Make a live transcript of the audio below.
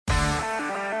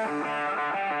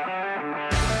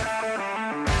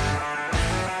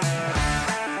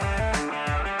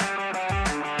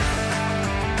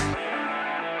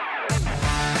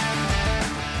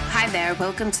there.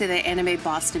 Welcome to the Anime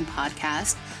Boston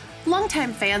podcast.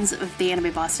 Longtime fans of the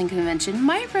Anime Boston convention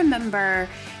might remember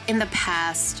in the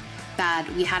past that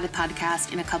we had a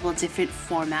podcast in a couple of different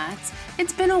formats.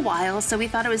 It's been a while, so we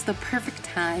thought it was the perfect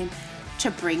time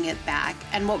to bring it back.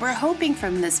 And what we're hoping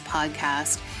from this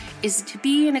podcast is to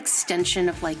be an extension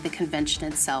of the convention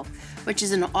itself, which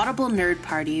is an audible nerd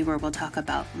party where we'll talk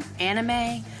about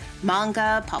anime,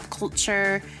 manga, pop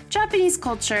culture, Japanese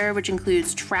culture, which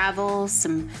includes travel,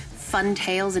 some fun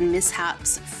tales and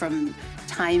mishaps from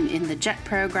time in the JET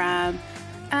program,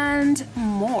 and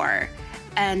more.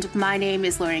 And my name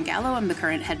is Lauren Gallo. I'm the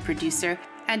current head producer.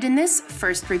 And in this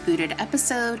first rebooted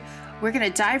episode, we're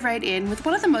going to dive right in with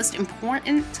one of the most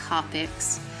important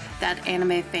topics that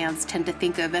anime fans tend to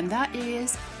think of, and that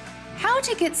is how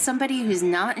to get somebody who's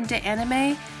not into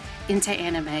anime into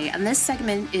anime. And this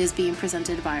segment is being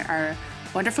presented by our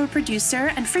wonderful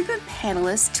producer and frequent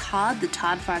panelist, Todd, the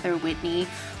Todd Father Whitney.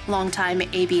 Longtime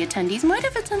AB attendees might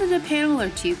have attended a panel or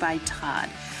two by Todd.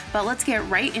 But let's get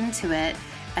right into it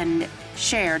and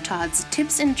share Todd's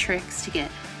tips and tricks to get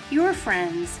your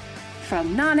friends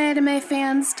from non-anime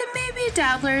fans to maybe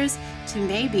dabblers to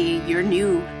maybe your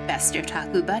new best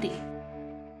otaku buddy.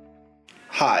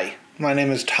 Hi, my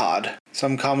name is Todd.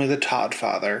 Some call me the Todd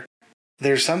Father.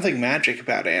 There's something magic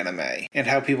about anime and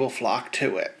how people flock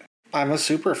to it. I'm a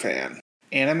super fan.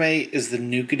 Anime is the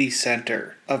nougaty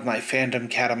center of my fandom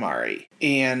Katamari,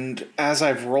 and as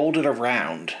I've rolled it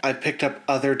around, I've picked up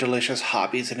other delicious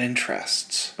hobbies and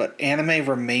interests, but anime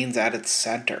remains at its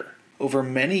center. Over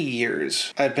many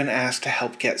years, I've been asked to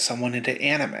help get someone into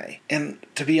anime, and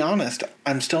to be honest,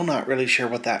 I'm still not really sure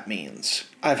what that means.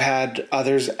 I've had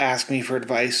others ask me for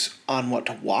advice on what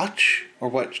to watch or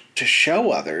what to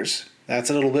show others. That's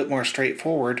a little bit more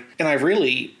straightforward, and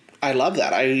I love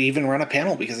that. I even run a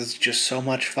panel because it's just so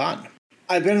much fun.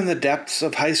 I've been in the depths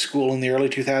of high school in the early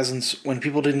 2000s when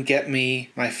people didn't get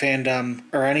me, my fandom,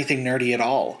 or anything nerdy at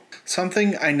all.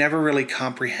 Something I never really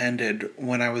comprehended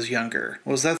when I was younger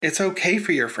was that it's okay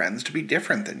for your friends to be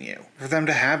different than you, for them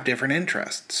to have different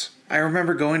interests. I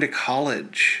remember going to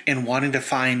college and wanting to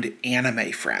find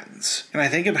anime friends. And I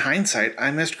think in hindsight,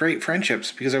 I missed great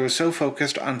friendships because I was so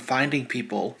focused on finding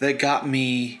people that got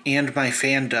me and my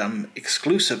fandom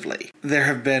exclusively. There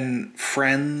have been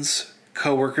friends,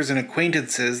 coworkers, and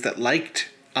acquaintances that liked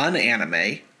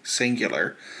anime,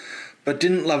 singular, but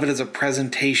didn't love it as a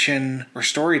presentation or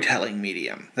storytelling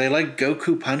medium. They liked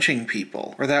Goku punching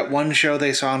people, or that one show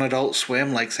they saw on Adult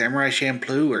Swim like Samurai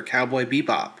Champloo or Cowboy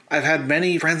Bebop. I've had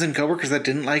many friends and coworkers that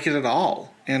didn't like it at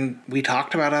all, and we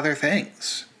talked about other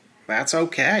things. That's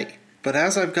okay. But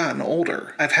as I've gotten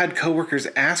older, I've had coworkers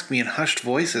ask me in hushed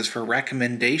voices for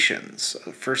recommendations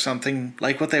for something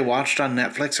like what they watched on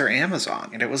Netflix or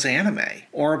Amazon, and it was anime,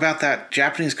 or about that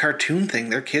Japanese cartoon thing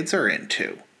their kids are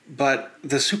into. But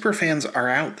the superfans are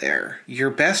out there. Your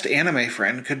best anime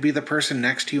friend could be the person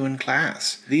next to you in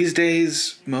class. These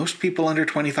days, most people under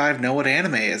 25 know what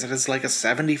anime is. It is like a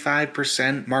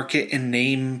 75% market and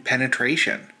name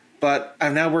penetration. But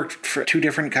I've now worked for 2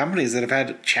 different companies that have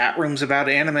had chat rooms about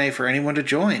anime for anyone to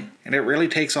join. And it really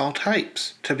takes all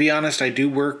types. To be honest, I do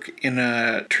work in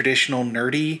a traditional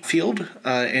nerdy field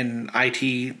in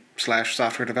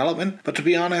IT/software development. But to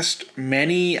be honest,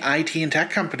 many IT and tech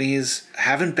companies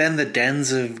haven't been the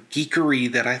dens of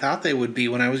geekery that I thought they would be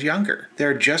when I was younger.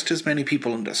 There are just as many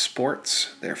people into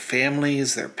sports, their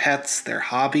families, their pets, their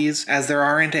hobbies, as there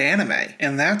are into anime.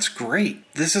 And that's great.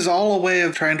 This is all a way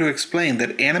of trying to explain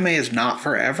that anime is not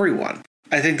for everyone.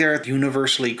 I think there are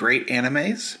universally great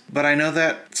animes, but I know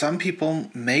that some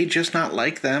people may just not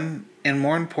like them. And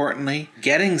more importantly,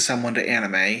 getting someone to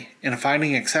anime and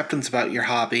finding acceptance about your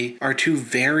hobby are 2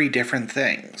 very different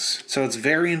things. So it's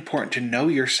very important to know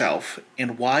yourself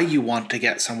and why you want to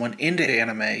get someone into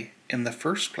anime in the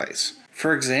first place.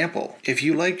 For example, if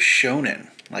you like shonen,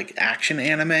 like action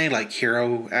anime like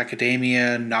Hero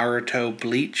Academia, Naruto,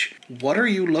 Bleach, what are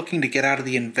you looking to get out of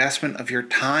the investment of your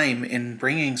time in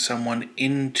bringing someone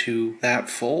into that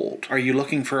fold? Are you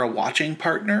looking for a watching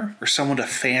partner or someone to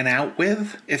fan out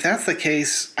with? If that's the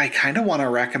case, I kind of want to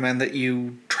recommend that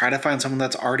you try to find someone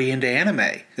that's already into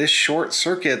anime. This short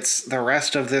circuits the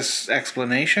rest of this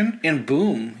explanation, and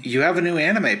boom, you have a new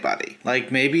anime buddy.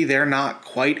 Like maybe they're not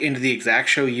quite into the exact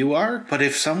show you are, but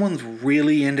if someone's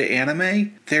really into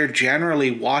anime, they're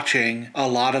generally watching a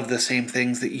lot of the same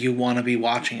things that you want to be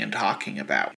watching and talking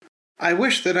about. I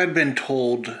wish that I'd been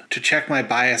told to check my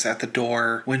bias at the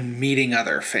door when meeting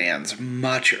other fans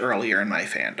much earlier in my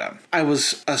fandom. I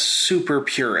was a super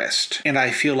purist, and I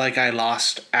feel like I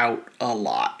lost out a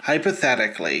lot.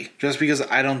 Hypothetically, just because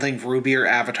I don't think RWBY or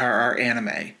Avatar are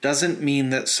anime, doesn't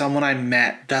mean that someone I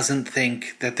met doesn't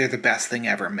think that they're the best thing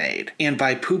ever made. And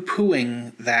by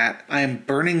poo-pooing that, I am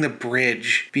burning the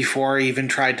bridge before I even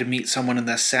tried to meet someone in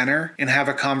the center and have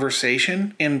a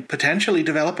conversation and potentially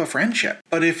develop a friendship.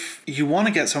 But if you want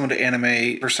to get someone to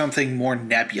anime for something more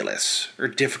nebulous or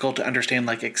difficult to understand,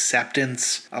 like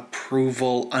acceptance,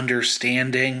 approval,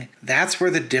 understanding, that's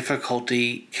where the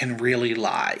difficulty can really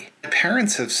lie.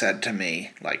 Parents have said to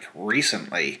me, like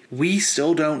recently, we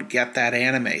still don't get that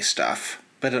anime stuff,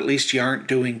 but at least you aren't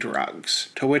doing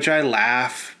drugs. To which I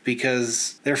laugh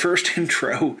because their first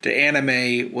intro to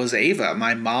anime was Ava.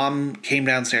 My mom came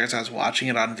downstairs, I was watching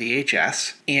it on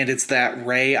VHS, and it's that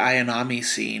Rei Ayanami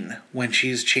scene when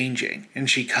she's changing, and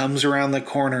she comes around the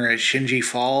corner as Shinji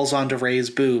falls onto Rei's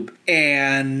boob,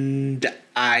 and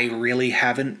I really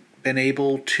haven't been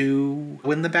able to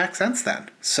win the back since then.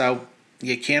 So,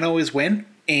 you can't always win,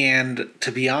 and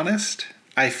to be honest,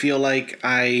 I feel like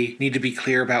I need to be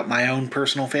clear about my own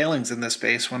personal failings in this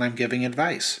space when I'm giving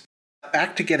advice.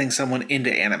 Back to getting someone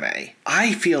into anime.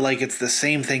 I feel like it's the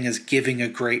same thing as giving a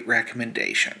great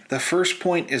recommendation. The first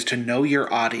point is to know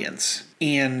your audience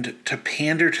and to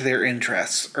pander to their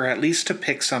interests, or at least to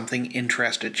pick something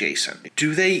interest adjacent.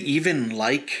 Do they even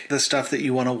like the stuff that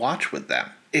you want to watch with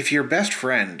them? If your best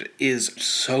friend is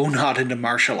so not into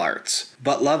martial arts,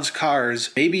 but loves cars,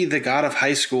 maybe The God of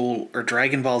High School or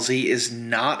Dragon Ball Z is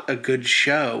not a good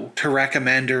show to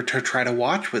recommend or to try to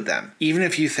watch with them, even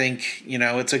if you think,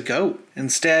 it's a GOAT.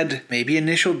 Instead, maybe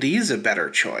Initial D is a better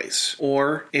choice.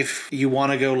 Or if you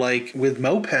want to go like with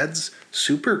mopeds,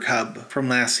 Super Cub from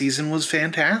last season was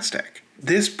fantastic.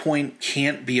 This point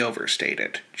can't be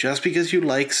overstated. Just because you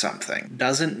like something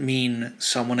doesn't mean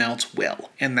someone else will,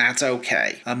 and that's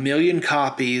okay. 1 million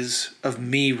copies of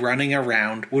me running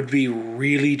around would be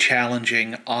really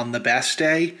challenging on the best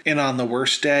day, and on the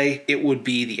worst day, it would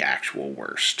be the actual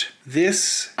worst.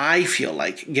 This, I feel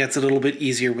like, gets a little bit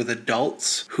easier with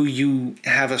adults who you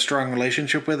have a strong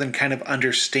relationship with and kind of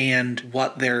understand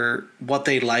what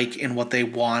they like and what they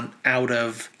want out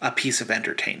of a piece of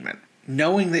entertainment.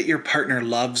 Knowing that your partner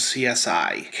loves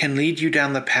CSI can lead you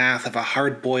down the path of a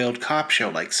hard-boiled cop show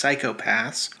like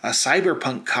Psycho-Pass, a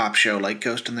cyberpunk cop show like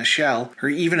Ghost in the Shell, or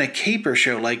even a caper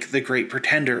show like The Great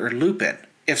Pretender or Lupin.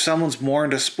 If someone's more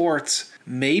into sports,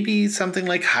 maybe something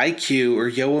like Haikyuu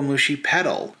or Yowamushi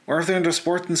Pedal. Or if they're into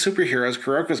sports and superheroes,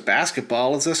 Kuroko's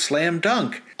Basketball is a slam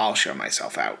dunk. I'll show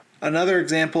myself out. Another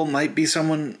example might be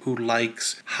someone who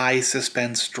likes high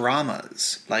suspense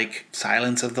dramas, like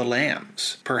Silence of the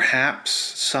Lambs. Perhaps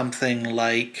something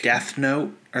like Death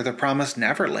Note or The Promised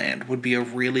Neverland would be a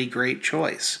really great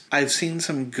choice. I've seen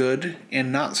some good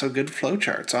and not so good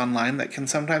flowcharts online that can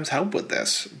sometimes help with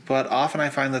this, but often I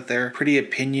find that they're pretty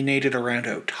opinionated around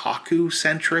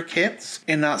otaku-centric hits,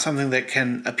 and not something that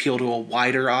can appeal to a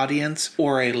wider audience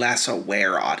or a less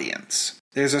aware audience.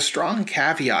 There's a strong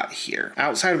caveat here.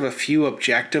 Outside of a few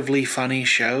objectively funny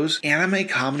shows, anime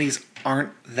comedies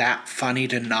aren't that funny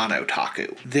to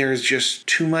non-otaku. There's just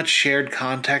too much shared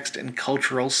context and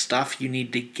cultural stuff you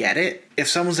need to get it. If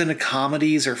someone's into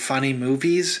comedies or funny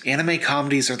movies, anime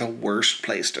comedies are the worst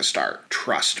place to start.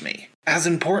 Trust me. As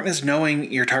important as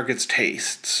knowing your target's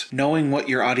tastes, knowing what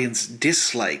your audience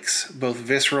dislikes, both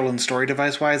visceral and story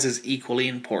device-wise, is equally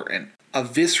important. A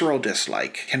visceral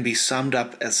dislike can be summed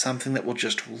up as something that will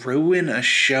just ruin a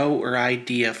show or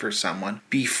idea for someone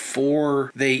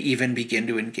before they even begin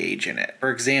to engage in it.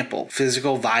 For example,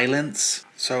 physical violence.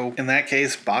 So in that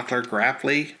case, Bockler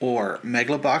Grapply or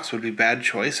Megalobox would be bad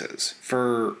choices.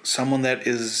 For someone that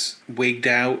is wigged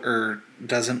out or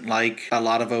doesn't like a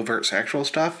lot of overt sexual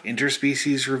stuff,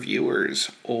 Interspecies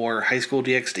Reviewers or High School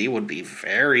DxD would be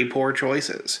very poor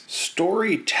choices.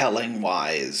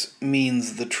 Storytelling-wise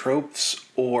means the tropes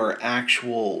or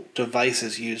actual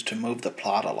devices used to move the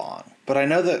plot along. But I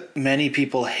know that many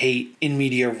people hate in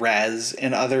media res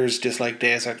and others dislike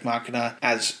Deus Ex Machina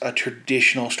as a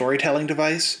traditional storytelling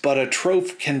device, but a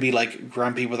trope can be like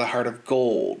Grumpy with a Heart of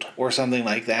Gold or something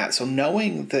like that. So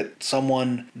knowing that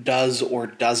someone does or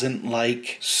doesn't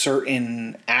like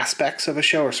certain aspects of a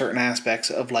show or certain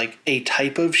aspects of like a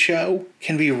type of show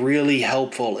can be really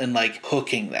helpful in like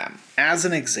hooking them. As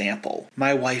an example,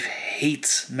 my wife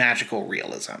hates magical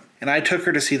realism, and I took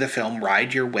her to see the film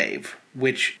Ride Your Wave,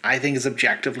 which I think is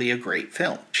objectively a great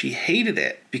film. She hated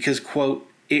it because, quote,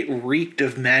 it reeked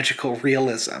of magical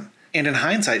realism. And in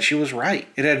hindsight, she was right.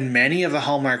 It had many of the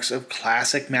hallmarks of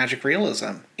classic magic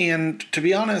realism. And to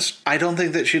be honest, I don't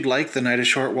think that she'd like The Night is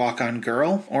Short, Walk On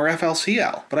Girl or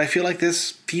FLCL, but I feel like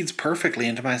this feeds perfectly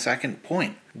into my second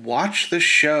point. Watch the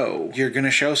show you're going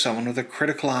to show someone with a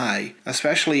critical eye,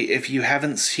 especially if you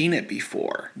haven't seen it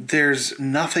before. There's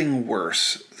nothing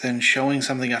worse than showing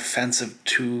something offensive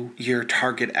to your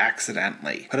target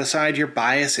accidentally. Put aside your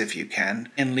bias if you can,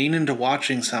 and lean into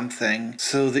watching something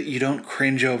so that you don't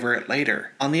cringe over it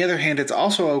later. On the other hand, it's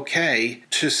also okay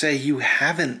to say you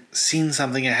haven't seen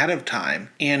something ahead of time,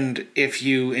 and if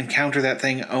you encounter that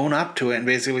thing, own up to it and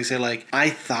basically say, like, I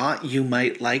thought you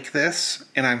might like this,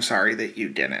 and I'm sorry that you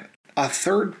didn't. A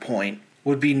third point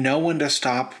would be know when to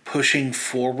stop pushing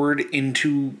forward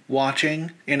into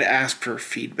watching and ask for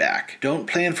feedback. Don't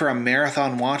plan for a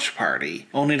marathon watch party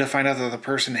only to find out that the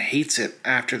person hates it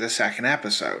after the second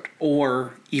episode.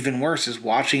 Or, even worse, is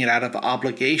watching it out of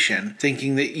obligation,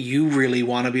 thinking that you really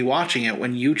want to be watching it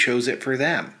when you chose it for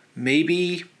them.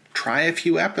 Maybe try a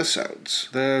few episodes.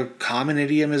 The common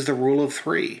idiom is the rule of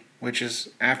 3, which is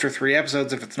after 3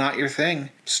 episodes, if it's not your thing,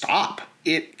 stop.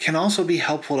 It can also be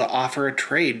helpful to offer a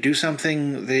trade. Do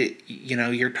something that,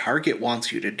 your target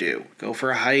wants you to do. Go for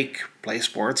a hike, play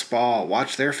sports ball,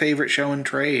 watch their favorite show and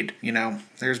trade.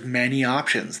 There's many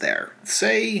options there.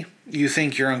 Say you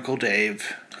think your Uncle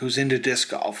Dave, who's into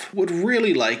disc golf, would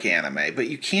really like anime, but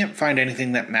you can't find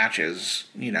anything that matches,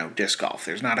 disc golf.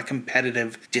 There's not a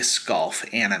competitive disc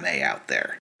golf anime out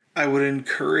there. I would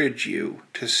encourage you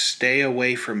to stay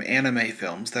away from anime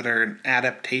films that are an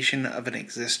adaptation of an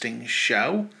existing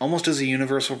show. Almost as a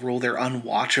universal rule, they're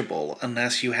unwatchable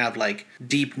unless you have,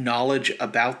 deep knowledge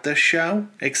about the show.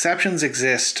 Exceptions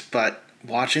exist, but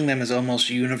watching them is almost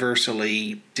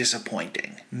universally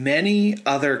disappointing. Many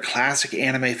other classic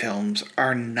anime films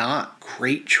are not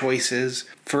great choices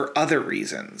for other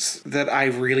reasons that I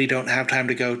really don't have time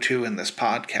to go to in this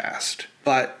podcast.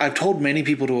 But I've told many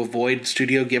people to avoid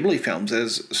Studio Ghibli films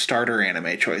as starter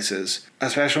anime choices,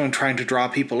 especially when trying to draw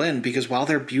people in, because while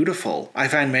they're beautiful, I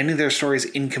find many of their stories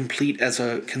incomplete as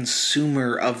a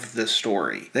consumer of the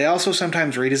story. They also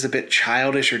sometimes read as a bit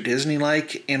childish or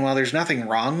Disney-like, and while there's nothing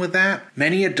wrong with that,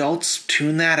 many adults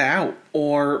tune that out.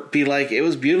 Or be like, it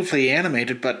was beautifully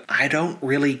animated, but I don't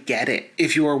really get it.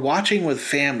 If you are watching with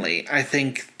family, I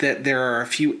think that there are a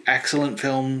few excellent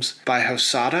films by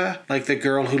Hosoda, like The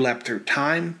Girl Who Leapt Through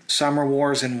Time, Summer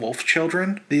Wars, and Wolf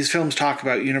Children. These films talk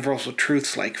about universal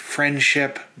truths like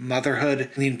friendship, motherhood,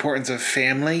 and the importance of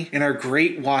family, and are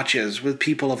great watches with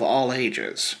people of all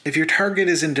ages. If your target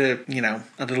is into,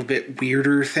 a little bit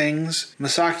weirder things,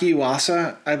 Masaki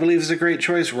Yuasa, I believe, is a great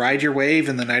choice. Ride Your Wave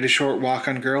and The Night is Short, Walk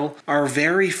on Girl are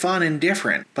very fun and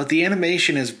different, but the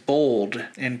animation is bold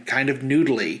and kind of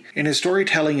noodly, and his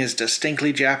storytelling is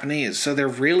distinctly Japanese, so they're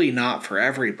really not for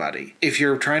everybody. If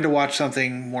you're trying to watch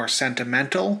something more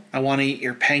sentimental, I Want to Eat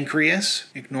Your Pancreas,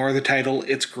 ignore the title,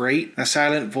 it's great, A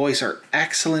Silent Voice are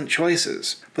excellent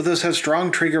choices. But those have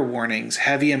strong trigger warnings,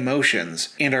 heavy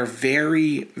emotions, and are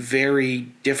very, very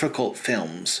difficult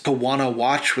films to want to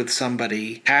watch with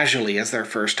somebody casually as their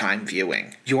first time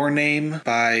viewing. Your Name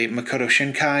by Makoto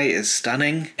Shinkai is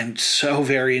stunning and so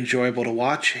very enjoyable to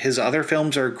watch. His other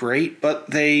films are great, but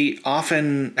they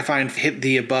often, I find, hit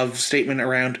the above statement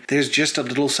around there's just a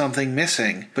little something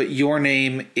missing. But Your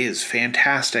Name is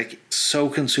fantastic, so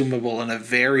consumable, and a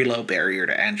very low barrier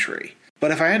to entry. But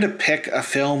if I had to pick a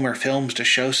film or films to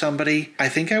show somebody, I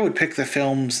think I would pick the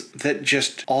films that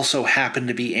just also happen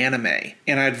to be anime.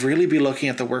 And I'd really be looking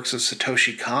at the works of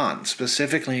Satoshi Kon,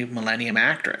 specifically Millennium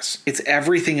Actress. It's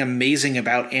everything amazing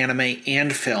about anime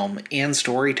and film and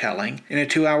storytelling in a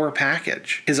 2-hour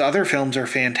package. His other films are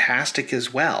fantastic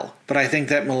as well, but I think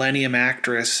that Millennium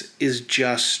Actress is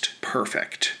just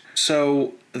perfect.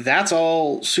 So that's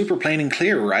all super plain and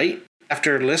clear, right?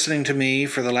 After listening to me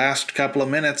for the last couple of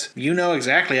minutes, you know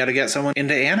exactly how to get someone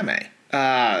into anime.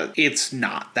 It's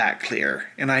not that clear,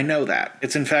 and I know that.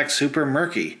 It's in fact super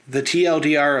murky. The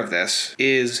TLDR of this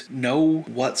is know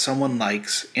what someone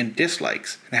likes and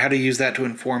dislikes, and how to use that to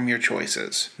inform your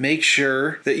choices. Make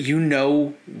sure that you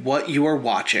know what you are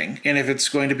watching, and if it's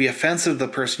going to be offensive to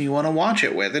the person you want to watch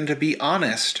it with, and to be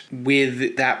honest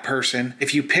with that person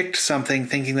if you picked something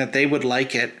thinking that they would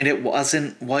like it, and it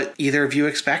wasn't what either of you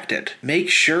expected. Make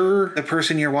sure the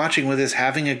person you're watching with is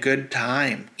having a good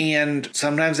time, and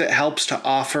sometimes it helps to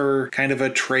offer kind of a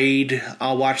trade.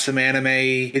 I'll watch some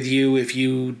anime with you if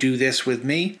you do this with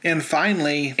me. And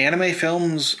finally, anime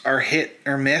films are hit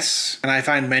or miss, and I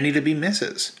find many to be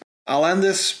misses. I'll end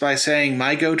this by saying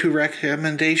my go-to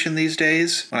recommendation these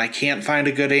days, when I can't find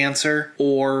a good answer,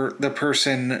 or the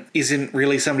person isn't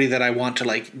really somebody that I want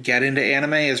to get into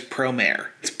anime, is Promare.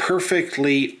 It's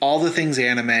perfectly all the things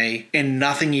anime, and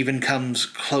nothing even comes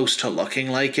close to looking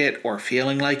like it or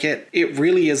feeling like it. It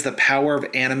really is the power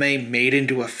of anime made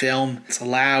into a film. It's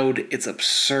loud, it's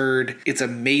absurd, it's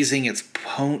amazing, it's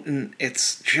potent,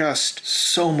 it's just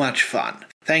so much fun.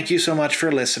 Thank you so much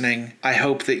for listening. I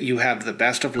hope that you have the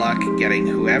best of luck getting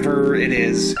whoever it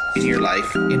is in your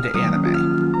life into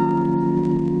anime.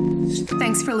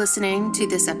 Thanks for listening to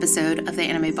this episode of the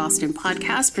Anime Boston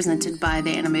podcast presented by the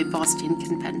Anime Boston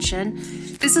Convention.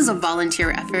 This is a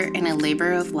volunteer effort and a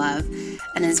labor of love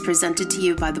and is presented to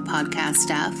you by the podcast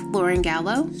staff Lauren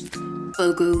Gallo,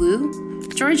 Bogu Liu,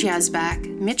 George Yazbak,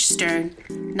 Mitch Stern,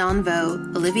 Non Vo,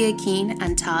 Olivia Keene,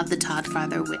 and Todd the Todd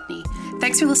Father Whitney.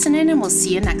 Thanks for listening, and we'll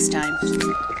see you next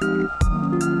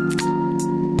time.